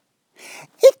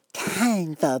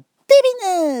time for baby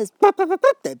news.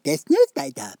 The best news by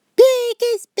the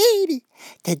biggest baby.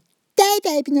 Today,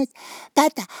 baby news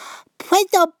about the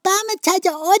President Obama charge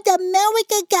all the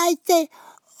American guys say,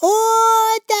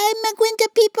 all the immigrant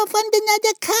people from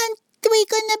another country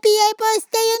gonna be able to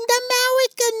stay in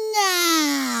America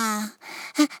now.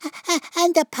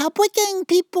 And the Republican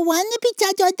people want to be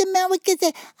charged all the America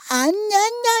say, oh no,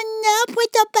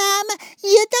 President Obama,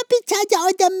 you don't be charged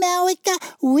all the America.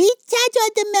 We charge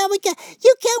all the America.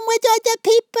 You can't let all the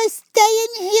people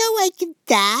staying here like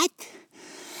that.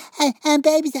 And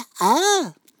baby said,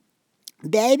 oh.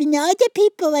 Baby, no, the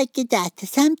people like that.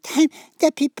 Sometimes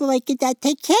the people like that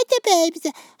take care of the babies.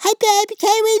 Hi, baby,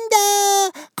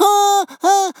 window, call,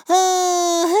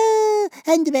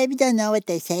 and the baby don't know what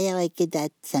they say like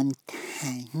that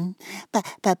sometimes.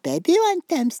 But baby want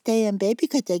them stay, and baby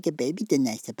could take a baby the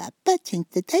nice papa, change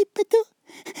the diaper too.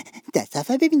 That's all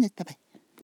for baby. Bye bye.